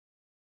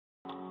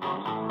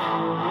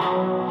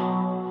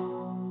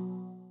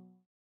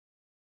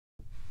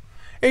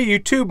Hey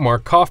YouTube,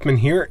 Mark Kaufman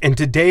here, and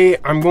today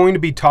I'm going to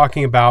be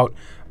talking about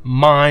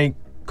my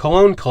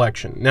cologne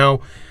collection.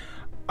 Now,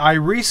 I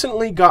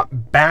recently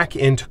got back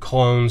into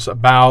colognes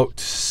about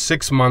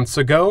 6 months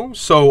ago,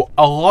 so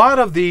a lot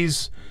of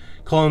these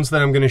colognes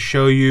that I'm going to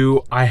show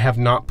you, I have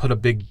not put a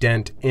big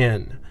dent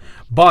in.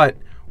 But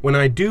when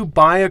I do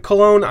buy a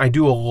cologne, I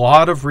do a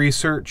lot of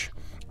research,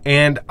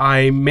 and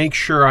I make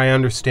sure I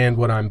understand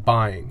what I'm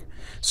buying.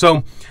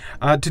 So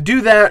to do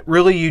that,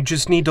 really you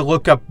just need to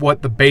look up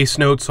what the base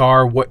notes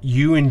are, what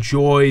you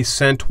enjoy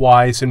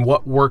scent-wise, and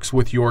what works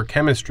with your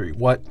chemistry,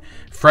 what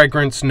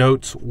fragrance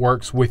notes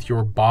works with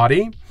your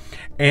body.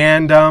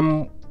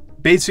 And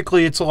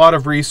basically it's a lot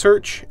of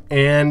research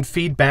and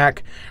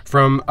feedback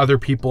from other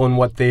people and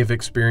what they've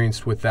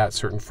experienced with that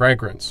certain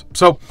fragrance.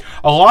 So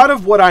a lot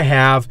of what I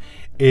have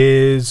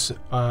is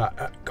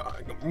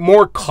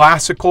more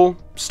classical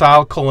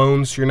style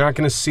colognes. You're not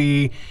going to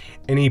see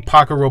any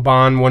Paco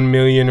Rabanne 1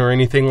 million or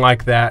anything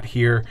like that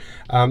here.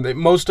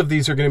 Most of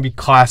these are going to be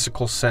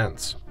classical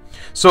scents.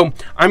 So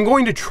I'm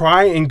going to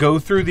try and go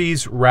through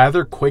these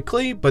rather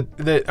quickly, but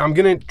I'm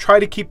going to try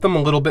to keep them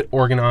a little bit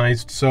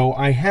organized. So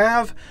I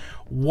have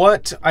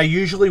what I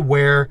usually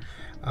wear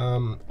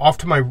off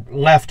to my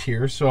left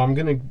here. So I'm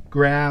going to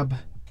grab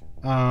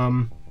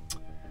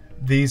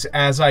these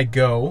as I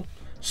go.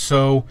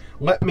 So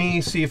let me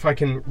see if I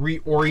can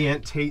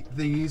reorientate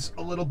these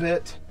a little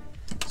bit,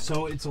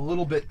 so it's a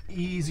little bit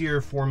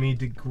easier for me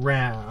to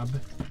grab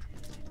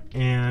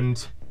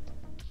and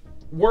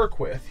work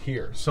with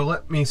here. So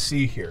let me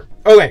see here.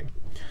 Okay,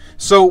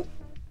 so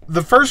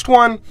the first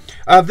one,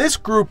 this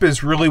group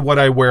is really what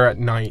I wear at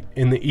night,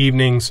 in the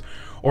evenings,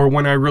 or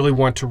when I really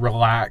want to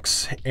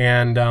relax.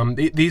 And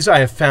these I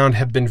have found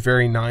have been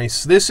very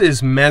nice. This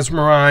is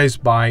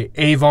Mesmerized by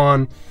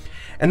Avon,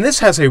 and this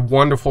has a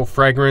wonderful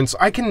fragrance.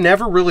 I can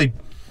never really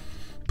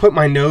put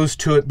my nose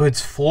to it, but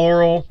it's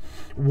floral,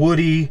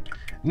 woody,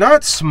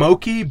 not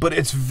smoky, but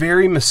it's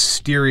very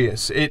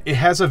mysterious. It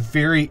has a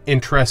very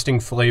interesting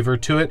flavor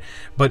to it,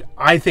 but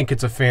I think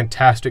it's a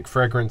fantastic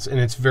fragrance, and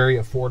it's very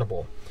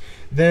affordable.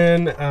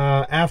 Then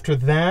after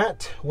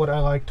that, what I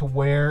like to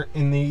wear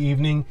in the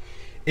evening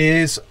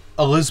is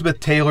Elizabeth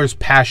Taylor's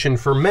Passion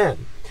for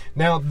Men.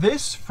 Now,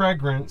 this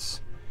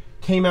fragrance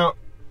came out,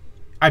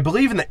 I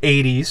believe, in the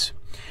 80s.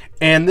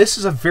 And this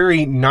is a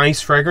very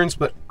nice fragrance,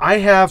 but I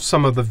have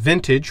some of the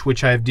vintage,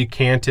 which I've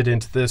decanted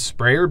into this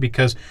sprayer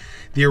because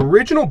the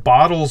original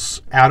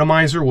bottle's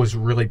atomizer was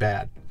really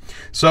bad.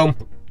 So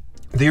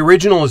the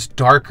original is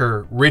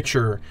darker,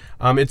 richer.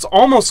 It's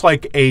almost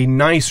like a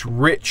nice,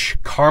 rich,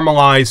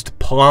 caramelized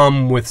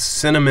plum with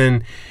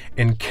cinnamon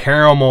and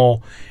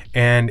caramel,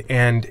 and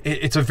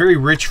it's a very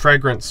rich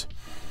fragrance.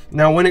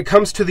 Now, when it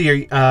comes to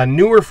the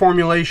newer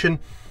formulation,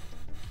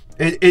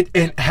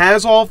 it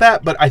has all of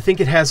that, but I think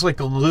it has like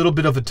a little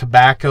bit of a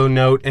tobacco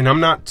note, and I'm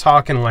not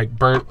talking like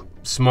burnt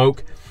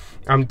smoke.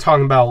 I'm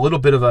talking about a little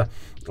bit of a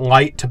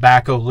light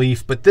tobacco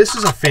leaf, but this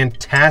is a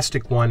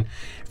fantastic one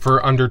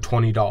for under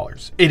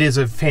 $20. It is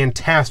a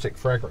fantastic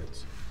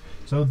fragrance.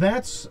 So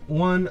that's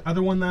one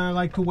other one that I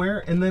like to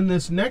wear. And then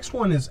this next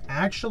one is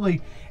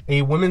actually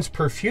a women's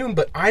perfume,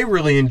 but I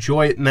really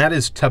enjoy it, and that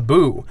is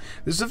Taboo.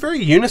 This is a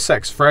very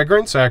unisex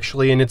fragrance,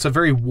 actually, and it's a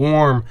very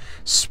warm,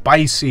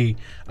 spicy,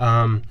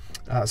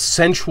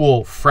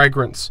 sensual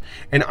fragrance.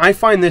 And I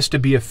find this to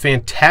be a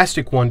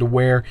fantastic one to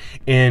wear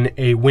in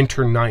a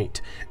winter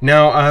night.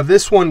 Now,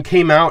 this one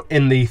came out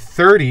in the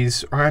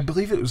 30s, or I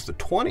believe it was the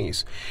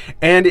 20s,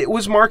 and it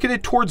was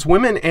marketed towards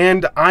women,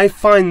 and I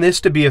find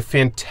this to be a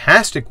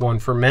fantastic one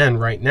for men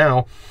right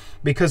now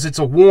because it's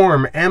a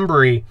warm,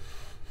 ambery,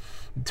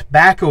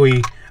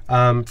 tobacco-y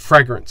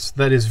fragrance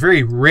that is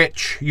very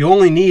rich. You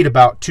only need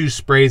about 2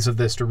 sprays of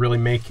this to really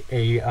make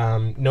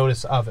a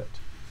notice of it.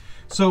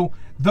 So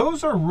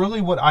those are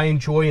really what I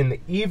enjoy in the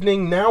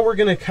evening. Now we're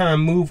going to kind of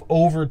move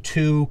over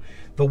to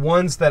the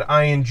ones that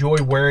I enjoy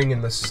wearing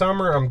in the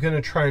summer. I'm going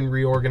to try and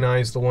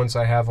reorganize the ones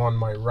I have on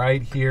my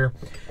right here.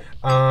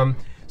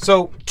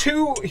 So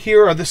 2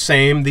 here are the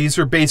same. These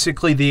are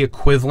basically the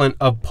equivalent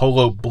of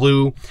Polo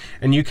Blue.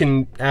 And you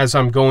can, as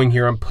I'm going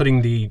here, I'm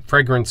putting the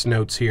fragrance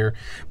notes here.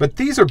 But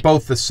these are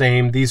both the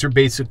same. These are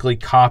basically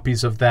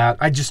copies of that.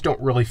 I just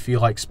don't really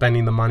feel like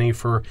spending the money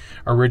for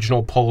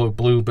original Polo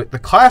Blue. But the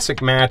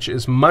classic match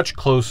is much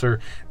closer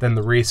than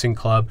the Racing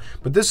Club.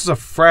 But this is a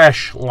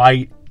fresh,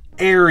 light,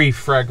 airy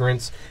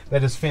fragrance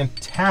that is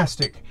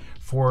fantastic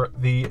for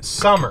the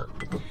summer.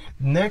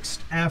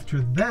 Next, after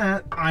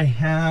that, I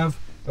have,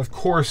 of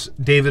course,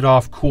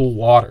 Davidoff Cool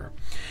Water.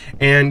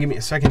 And give me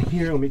a second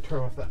here. Let me turn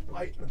off that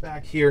light in the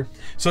back here.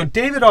 So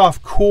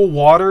Davidoff Cool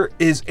Water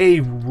is a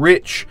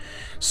rich,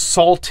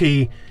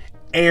 salty,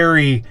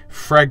 airy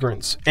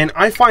fragrance. And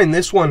I find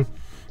this one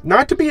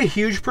Not to be a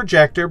huge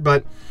projector,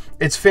 but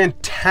it's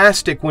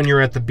fantastic when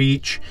you're at the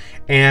beach.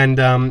 And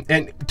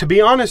to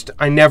be honest,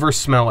 I never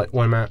smell it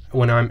when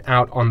I'm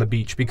out on the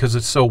beach because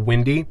it's so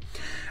windy.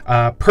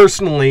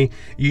 Personally,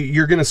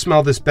 you're going to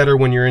smell this better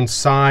when you're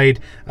inside.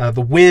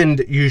 The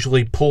wind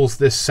usually pulls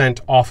this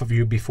scent off of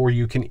you before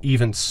you can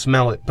even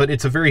smell it. But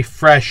it's a very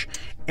fresh,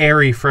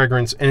 airy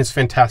fragrance, and it's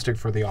fantastic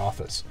for the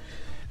office.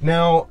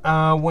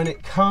 Now, when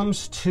it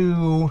comes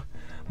to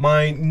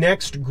my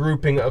next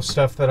grouping of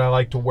stuff that I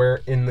like to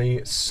wear in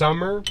the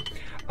summer,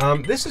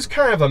 this is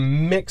kind of a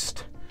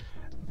mixed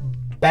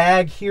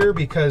bag here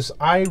because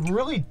I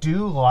really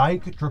do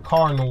like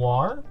Drakkar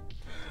Noir,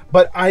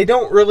 but I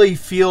don't really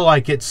feel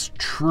like it's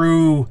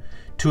true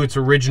to its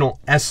original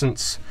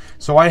essence.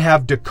 So I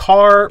have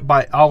Dakar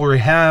by Al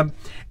Rehab,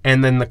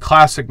 and then the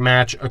classic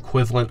match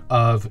equivalent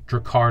of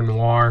Drakkar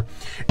Noir.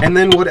 And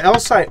then what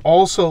else I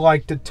also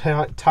like to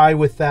tie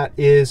with that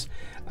is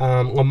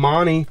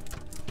Lamani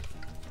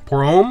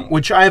Pour Homme,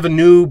 which I have a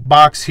new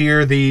box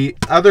here. The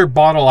other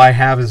bottle I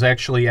have is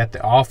actually at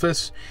the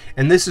office,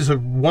 and this is a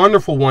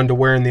wonderful one to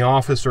wear in the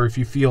office, or if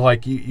you feel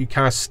like you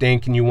kind of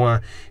stink and you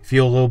want to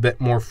feel a little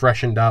bit more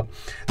freshened up.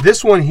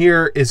 This one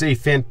here is a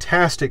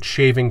fantastic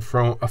shaving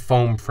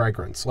foam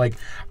fragrance. Like,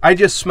 I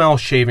just smell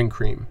shaving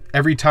cream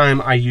every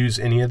time I use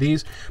any of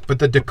these. But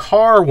the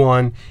Dakar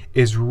one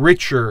is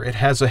richer. It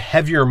has a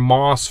heavier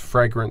moss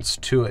fragrance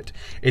to it.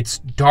 It's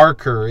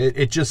darker.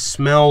 It just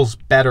smells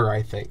better,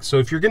 I think. So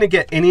if you're going to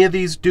get any of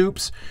these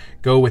dupes,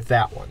 go with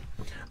that one.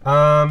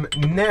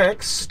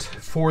 Next,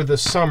 for the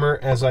summer,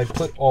 as I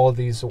put all of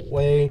these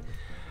away,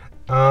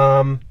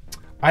 now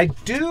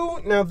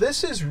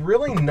this is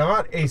really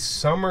not a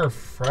summer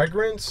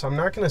fragrance. I'm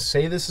not going to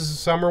say this is a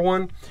summer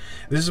one.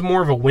 This is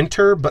more of a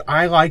winter, but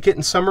I like it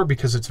in summer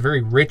because it's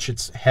very rich,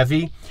 it's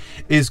heavy,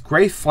 is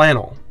Gray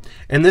Flannel.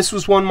 And this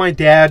was one my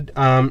dad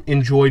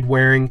enjoyed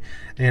wearing,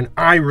 and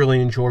I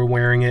really enjoy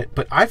wearing it,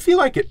 but I feel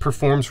like it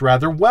performs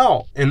rather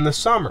well in the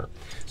summer.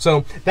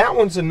 So that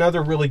one's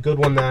another really good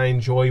one that I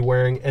enjoy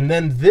wearing. And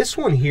then this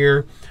one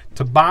here,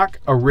 Tabak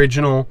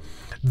Original.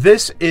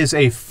 This is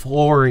a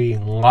flory,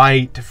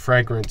 light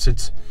fragrance.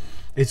 It's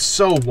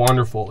so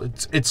wonderful.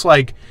 It's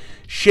like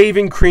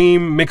shaving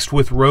cream mixed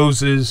with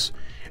roses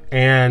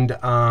and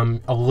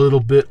a little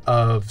bit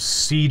of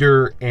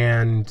cedar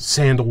and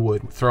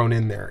sandalwood thrown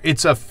in there.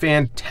 It's a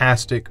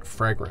fantastic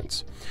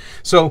fragrance.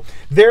 So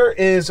there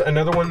is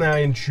another one that I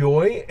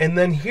enjoy. And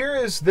then here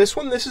is this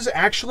one. This is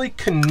actually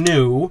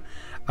Canoe.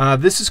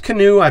 This is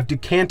Canoe. I've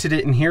decanted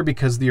it in here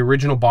because the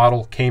original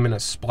bottle came in a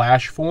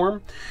splash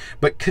form.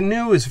 But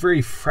Canoe is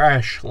very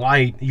fresh,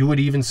 light. You would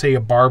even say a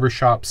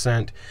barbershop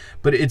scent.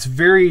 But it's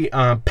very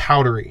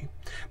powdery.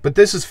 But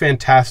this is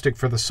fantastic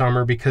for the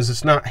summer because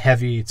it's not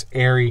heavy, it's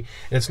airy,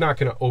 and it's not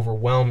going to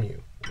overwhelm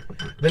you.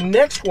 The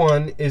next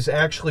one is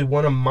actually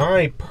one of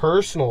my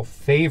personal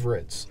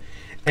favorites.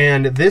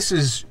 And this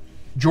is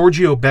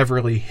Giorgio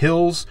Beverly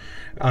Hills.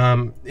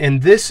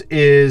 And this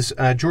is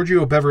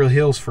Giorgio Beverly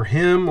Hills for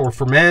him or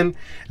for men.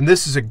 And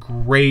this is a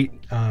great,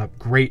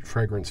 great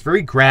fragrance.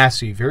 Very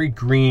grassy, very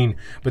green,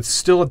 but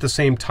still at the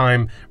same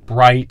time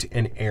bright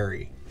and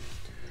airy.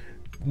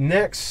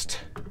 Next,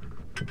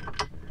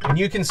 and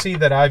you can see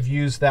that I've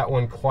used that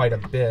one quite a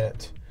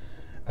bit.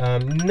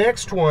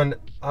 Next one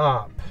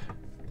up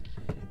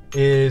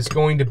is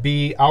going to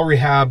be Al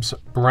Rehab's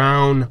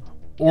Brown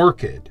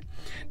Orchid.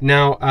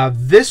 Now,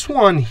 this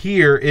one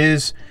here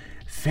is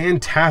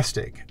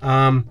fantastic.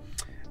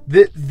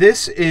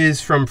 This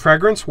is from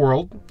Fragrance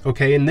World,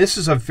 okay, and this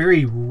is a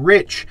very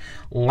rich,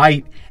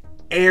 light,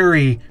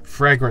 airy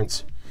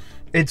fragrance.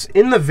 It's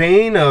in the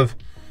vein of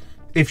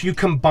if you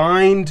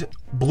combined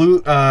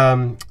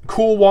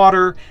Cool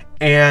Water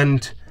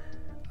and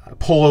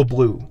Polo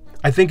Blue.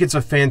 I think it's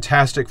a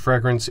fantastic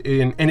fragrance,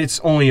 and it's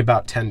only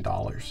about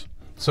 $10.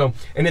 So,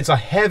 and it's a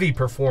heavy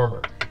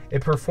performer.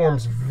 It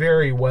performs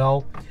very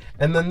well.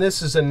 And then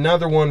this is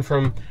another one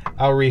from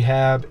Al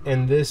Rehab,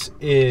 and this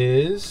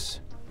is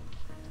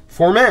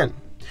For Men.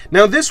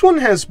 Now, this one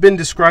has been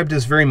described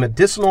as very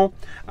medicinal.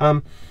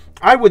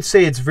 I would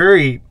say it's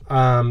very,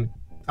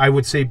 I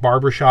would say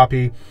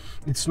barbershoppy.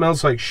 It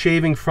smells like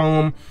shaving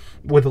foam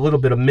with a little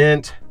bit of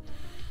mint,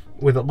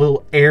 with a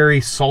little airy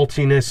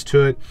saltiness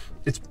to it.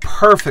 It's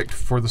perfect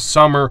for the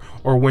summer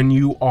or when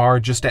you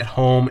are just at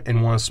home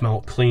and want to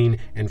smell clean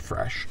and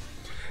fresh.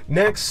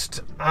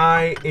 Next,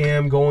 I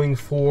am going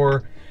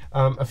for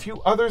a few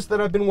others that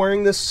I've been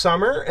wearing this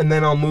summer, and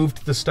then I'll move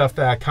to the stuff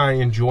that I kind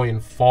of enjoy in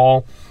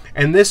fall.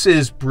 And this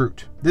is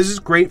Brut. This is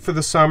great for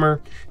the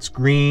summer. It's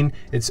green,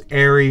 it's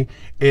airy.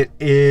 It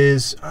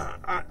is,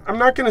 I'm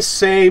not going to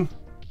say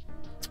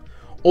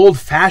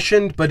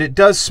old-fashioned, but it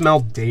does smell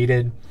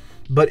dated.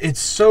 But it's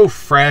so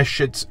fresh,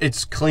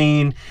 it's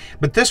clean.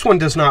 But this one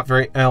does not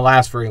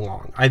last very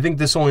long. I think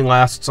this only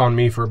lasts on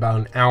me for about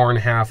an hour and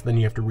a half, then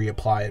you have to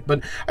reapply it.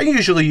 But I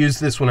usually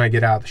use this when I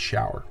get out of the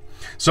shower.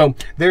 So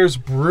there's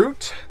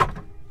Brut.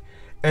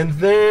 And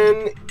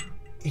then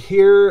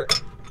here,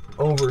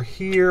 over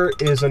here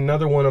is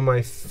another one of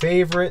my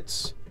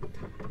favorites.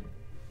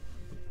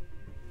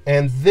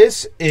 And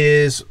this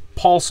is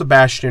Paul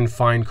Sebastian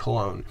Fine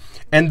Cologne.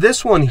 And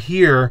this one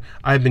here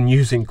I've been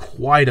using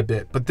quite a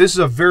bit, but this is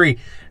a very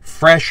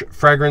fresh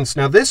fragrance.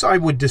 Now this I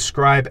would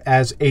describe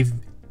as a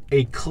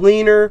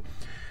cleaner,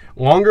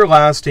 longer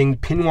lasting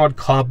Pinot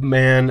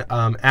Clubman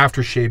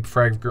aftershave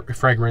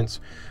fragrance,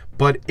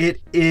 but it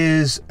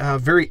is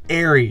very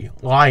airy,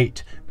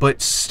 light,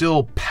 but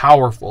still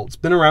powerful. It's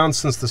been around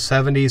since the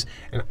 70s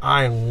and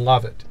I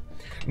love it.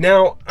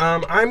 Now,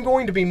 I'm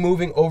going to be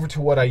moving over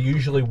to what I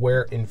usually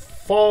wear in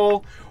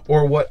fall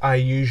or what I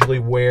usually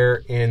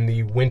wear in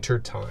the winter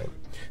time.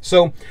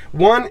 So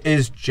one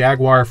is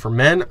Jaguar for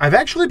Men. I've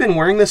actually been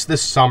wearing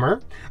this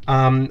summer.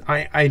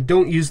 I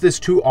don't use this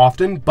too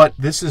often, but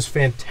this is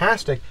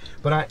fantastic.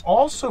 But I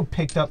also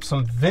picked up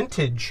some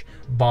vintage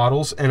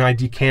bottles and I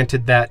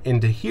decanted that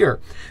into here.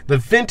 The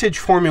vintage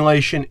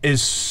formulation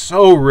is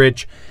so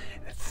rich,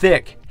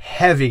 thick,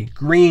 heavy,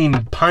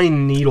 green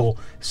pine needle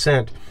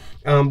scent.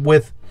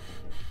 With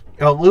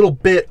a little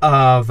bit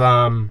of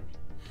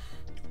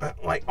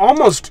like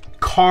almost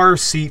car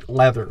seat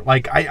leather.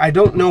 Like I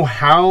don't know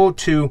how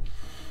to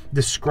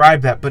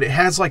describe that, but it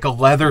has like a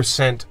leather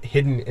scent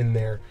hidden in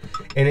there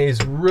and it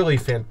is really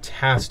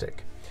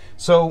fantastic.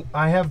 So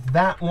I have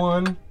that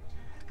one.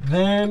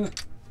 Then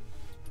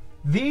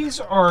these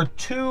are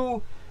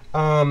two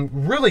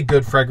really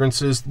good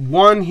fragrances.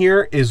 One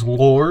here is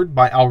Lord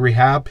by Al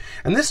Rehab,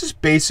 and this is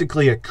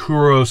basically a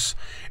Kouros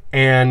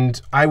and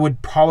I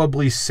would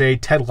probably say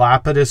Ted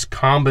Lapidus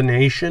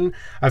combination.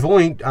 I've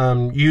only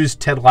used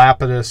Ted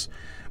Lapidus,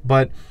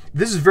 but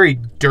this is very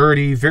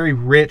dirty, very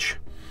rich,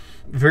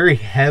 very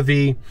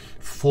heavy,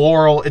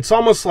 floral. It's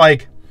almost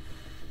like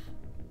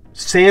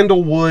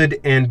sandalwood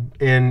and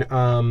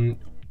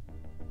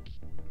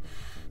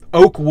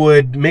oak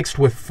wood mixed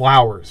with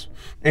flowers.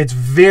 It's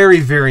very,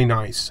 very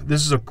nice.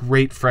 This is a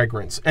great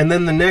fragrance. And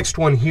then the next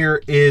one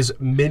here is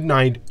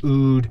Midnight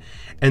Oud.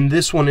 And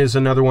this one is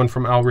another one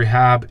from Al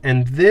Rehab.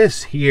 And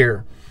this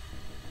here,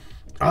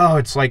 oh,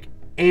 it's like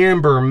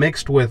amber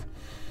mixed with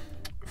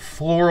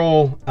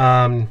floral,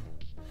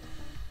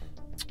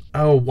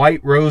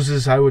 white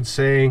roses, I would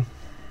say,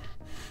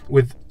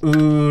 with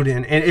oud.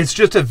 And it's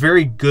just a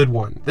very good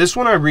one. This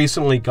one I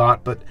recently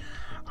got, but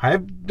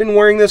I've been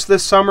wearing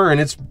this summer and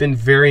it's been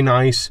very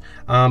nice,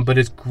 but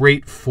it's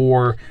great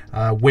for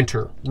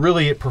winter.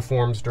 Really, it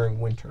performs during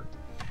winter.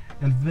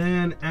 And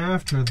then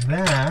after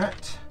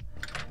that,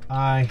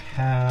 I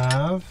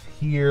have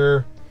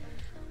here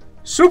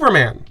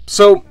Superman.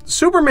 So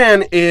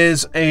Superman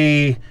is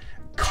a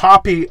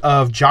copy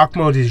of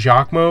Giacomo di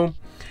Giacomo,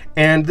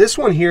 and this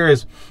one here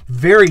is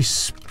very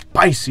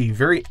spicy,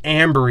 very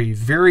ambery,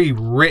 very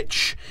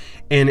rich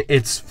in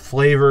its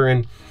flavor,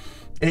 and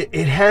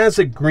it has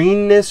a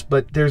greenness,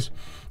 but there's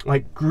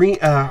like green,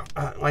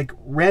 like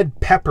red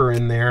pepper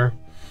in there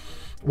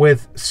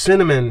with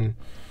cinnamon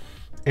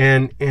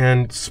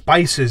and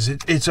spices.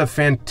 It's a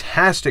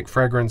fantastic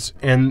fragrance,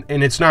 and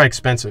it's not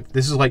expensive.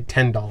 This is like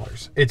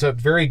 $10. It's a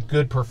very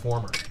good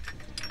performer.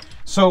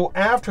 So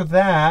after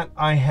that,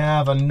 I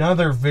have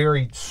another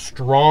very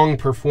strong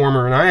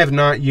performer, and I have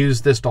not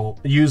used this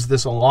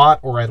a lot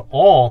or at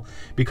all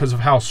because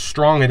of how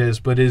strong it is,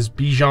 but it is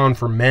Bijan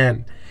for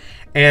Men.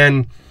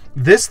 And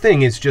this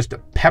thing is just a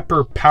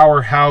pepper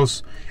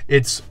powerhouse.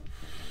 It's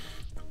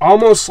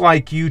almost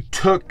like you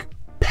took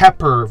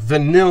pepper,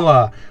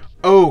 vanilla,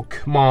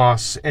 oak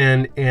moss,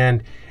 and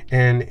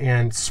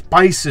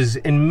spices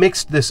and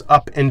mixed this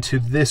up into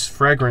this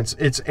fragrance.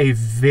 It's a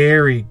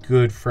very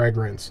good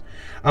fragrance.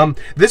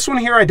 This one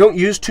here I don't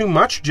use too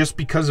much just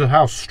because of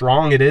how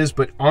strong it is,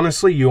 but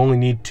honestly, you only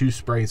need 2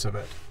 sprays of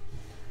it.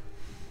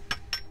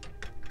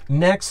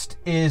 Next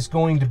is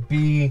going to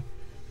be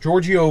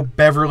Giorgio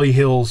Beverly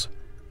Hills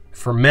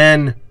for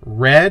Men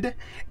Red,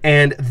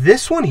 and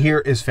this one here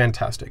is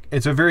fantastic.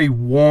 It's a very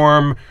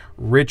warm,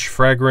 rich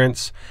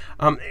fragrance.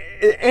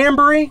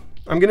 Ambery,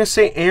 I'm gonna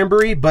say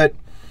ambery, but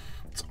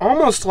it's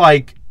almost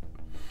like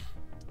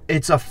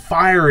it's a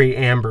fiery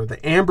amber.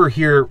 The amber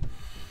here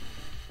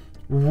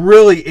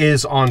really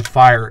is on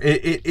fire.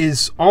 It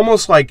is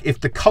almost like if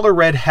the color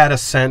red had a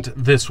scent,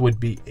 this would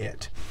be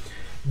it.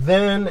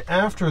 Then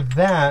after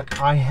that,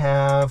 I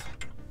have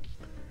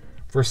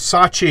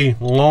Versace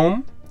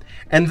L'Homme.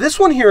 And this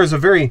one here is a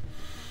very,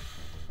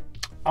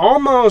 it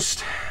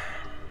almost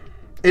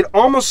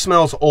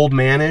smells old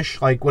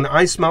manish. Like when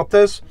I smelt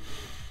this,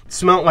 it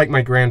smelled like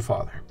my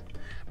grandfather.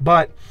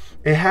 But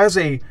it has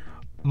a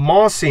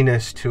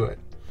mossiness to it,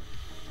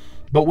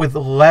 but with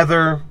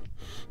leather,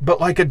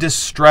 but like a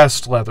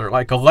distressed leather,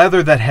 like a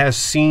leather that has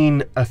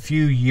seen a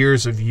few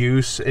years of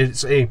use.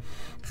 It's a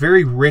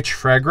very rich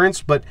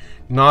fragrance, but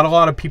not a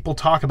lot of people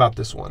talk about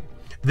this one.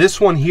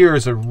 This one here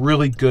is a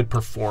really good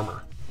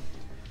performer.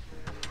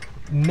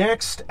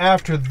 Next,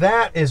 after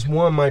that, is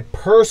one of my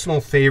personal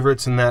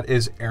favorites, and that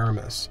is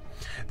Aramis.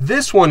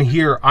 This one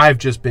here I've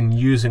just been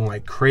using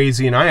like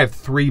crazy, and I have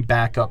 3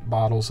 backup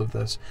bottles of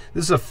this.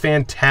 This is a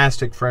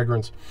fantastic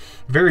fragrance.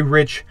 Very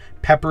rich,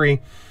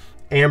 peppery,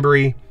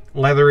 ambery,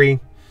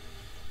 leathery,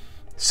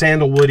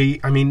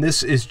 sandalwoody. I mean,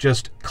 this is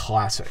just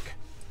classic.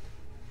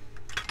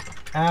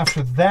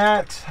 after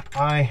that,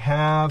 I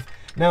have,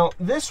 now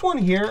this one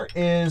here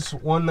is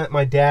one that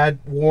my dad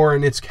wore,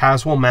 and it's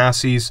Caswell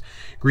Massey's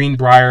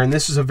Greenbrier, and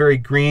this is a very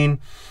green,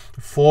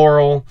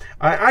 floral,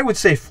 I would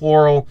say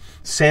floral,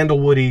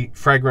 sandalwoody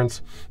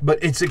fragrance, but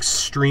it's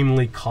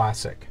extremely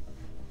classic.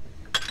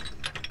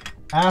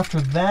 After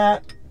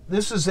that,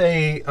 this is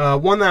a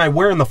one that I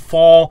wear in the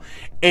fall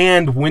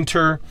and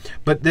winter,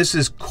 but this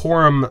is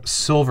Coram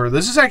Silver.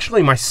 This is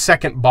actually my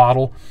second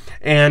bottle,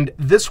 and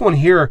this one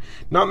here,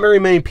 not very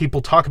many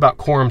people talk about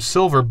Coram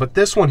Silver, but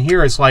this one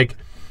here is like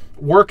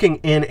working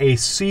in a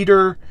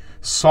cedar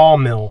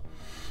sawmill.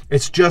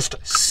 It's just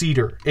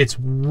cedar. It's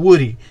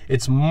woody.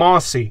 It's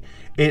mossy.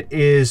 It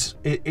is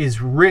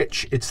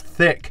rich. It's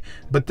thick.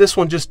 But this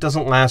one just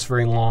doesn't last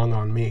very long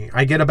on me.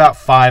 I get about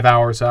 5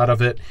 hours out of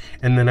it,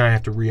 and then I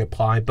have to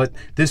reapply. But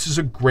this is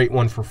a great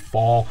one for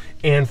fall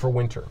and for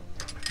winter.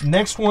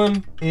 Next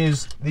one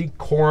is the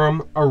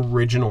Coram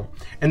Original.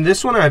 And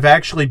this one I've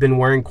actually been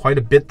wearing quite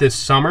a bit this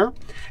summer.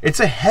 It's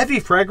a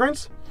heavy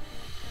fragrance,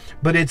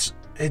 but it's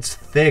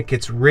thick.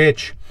 It's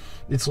rich.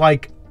 It's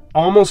like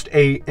almost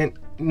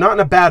not in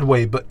a bad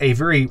way, but a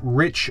very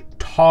rich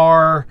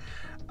tar,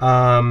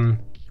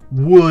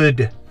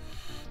 wood,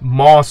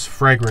 moss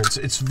fragrance.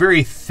 It's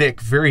very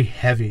thick, very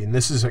heavy, and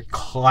this is a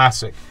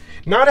classic.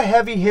 Not a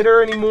heavy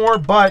hitter anymore,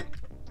 but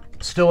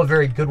still a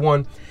very good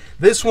one.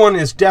 This one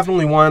is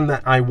definitely one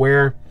that I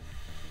wear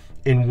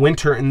in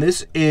winter, and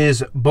this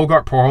is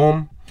Bogart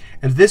Pour-Homme,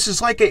 and this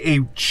is like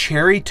a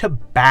cherry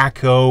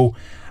tobacco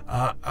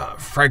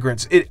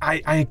fragrance.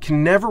 I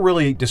can never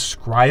really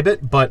describe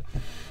it, but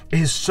it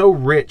is so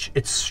rich.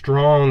 It's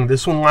strong.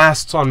 This one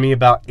lasts on me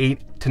about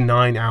 8 to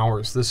 9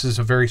 hours. This is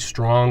a very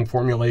strong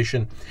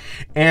formulation.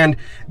 And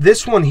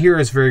this one here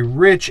is very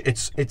rich.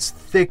 It's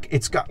thick.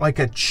 It's got like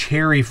a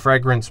cherry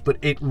fragrance, but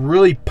it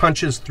really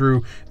punches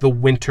through the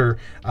winter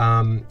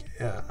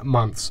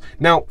months.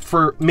 Now,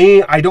 for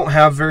me, I don't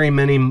have very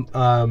many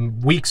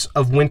weeks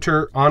of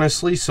winter,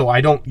 honestly, so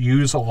I don't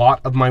use a lot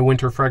of my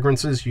winter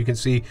fragrances. You can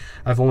see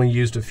I've only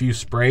used a few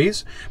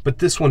sprays, but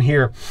this one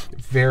here,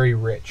 very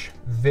rich,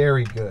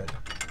 very good.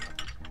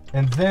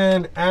 And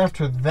then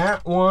after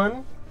that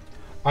one,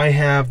 I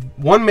have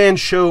One Man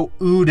Show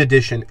Oud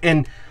Edition,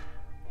 and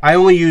I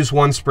only use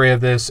one spray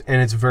of this,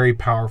 and it's very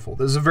powerful.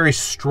 This is a very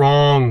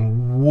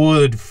strong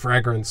wood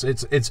fragrance.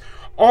 It's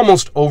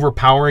almost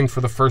overpowering for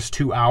the first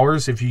 2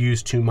 hours if you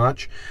use too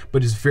much,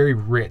 but it's very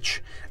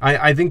rich.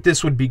 I think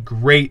this would be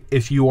great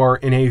if you are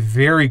in a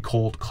very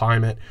cold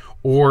climate,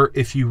 or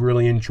if you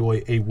really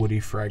enjoy a woody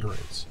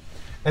fragrance.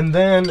 And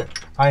then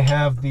I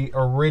have the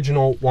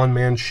original One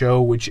Man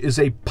Show, which is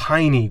a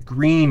piney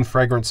green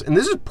fragrance. And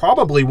this is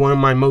probably one of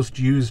my most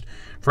used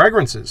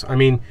fragrances. I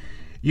mean,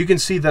 you can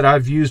see that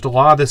I've used a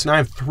lot of this, and I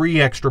have 3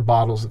 extra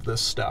bottles of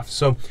this stuff.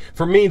 So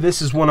for me,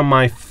 this is one of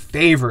my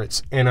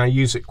favorites, and I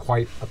use it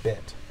quite a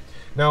bit.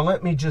 Now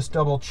let me just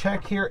double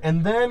check here.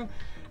 And then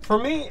for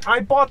me, I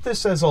bought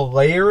this as a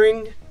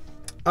layering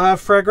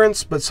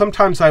fragrance, but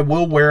sometimes I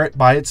will wear it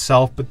by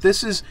itself. But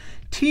this is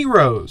Tea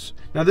Rose.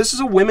 Now this is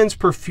a women's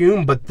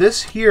perfume, but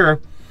this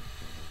here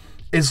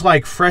is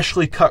like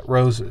freshly cut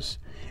roses.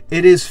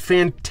 It is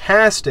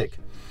fantastic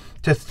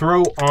to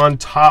throw on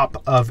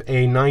top of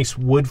a nice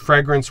wood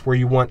fragrance where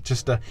you want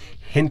just a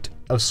hint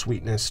of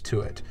sweetness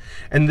to it.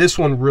 And this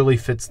one really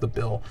fits the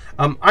bill.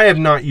 I have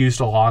not used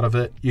a lot of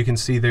it. You can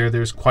see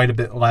there's quite a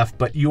bit left,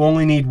 but you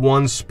only need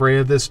 1 spray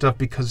of this stuff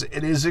because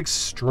it is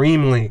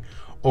extremely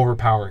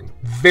overpowering.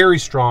 Very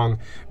strong,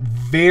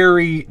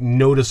 very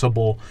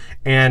noticeable,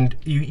 and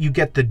you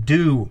get the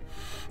dew,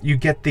 you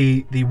get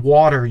the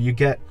water, you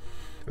get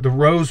the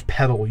rose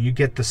petal, you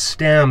get the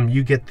stem,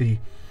 you get the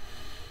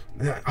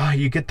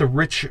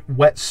rich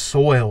wet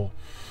soil.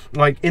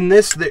 Like in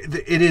this,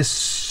 it is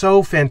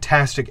so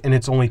fantastic, and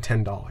it's only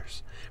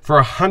 $10 for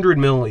 100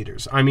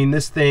 milliliters. I mean,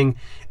 this thing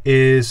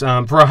is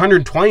for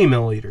 120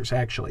 milliliters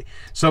actually.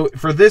 So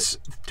for this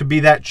to be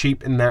that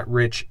cheap and that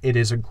rich, it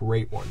is a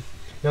great one.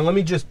 Now let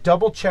me just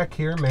double check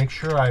here, make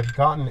sure I've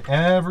gotten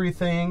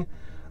everything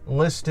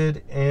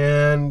listed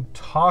and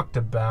talked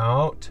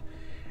about.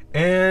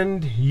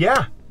 And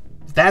yeah,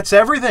 that's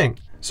everything.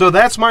 So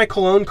that's my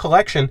cologne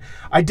collection.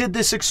 I did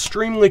this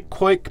extremely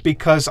quick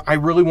because I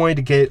really wanted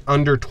to get it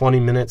under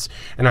 20 minutes,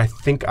 and I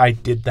think I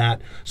did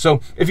that.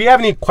 So if you have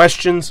any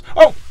questions,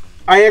 oh,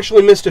 I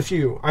actually missed a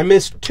few. I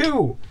missed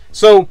 2.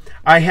 So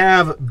I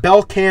have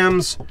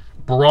Belcam's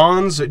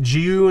Bronze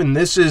Giu, and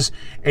this is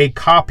a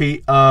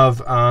copy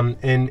of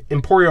an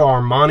Emporio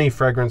Armani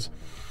fragrance,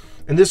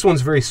 and this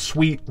one's very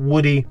sweet,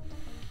 woody,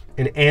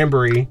 and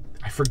ambery.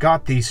 I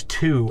forgot these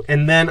 2.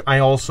 And then I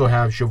also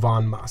have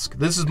Jovan Musk.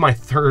 This is my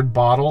 3rd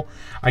bottle.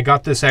 I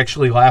got this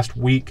actually last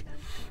week,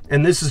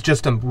 and this is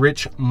just a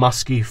rich,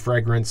 musky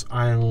fragrance.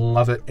 I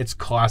love it. It's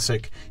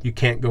classic. You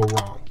can't go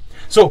wrong.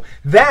 So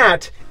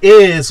that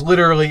is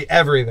literally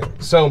everything.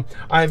 So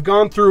I've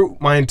gone through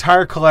my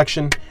entire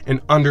collection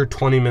in under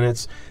 20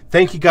 minutes.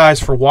 Thank you guys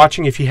for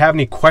watching. If you have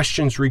any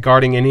questions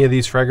regarding any of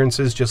these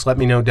fragrances, just let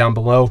me know down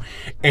below.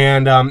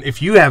 And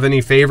if you have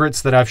any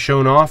favorites that I've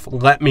shown off,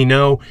 let me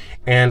know,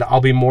 and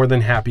I'll be more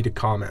than happy to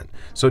comment.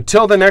 So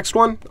till the next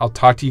one, I'll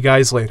talk to you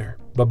guys later.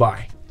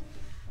 Bye-bye.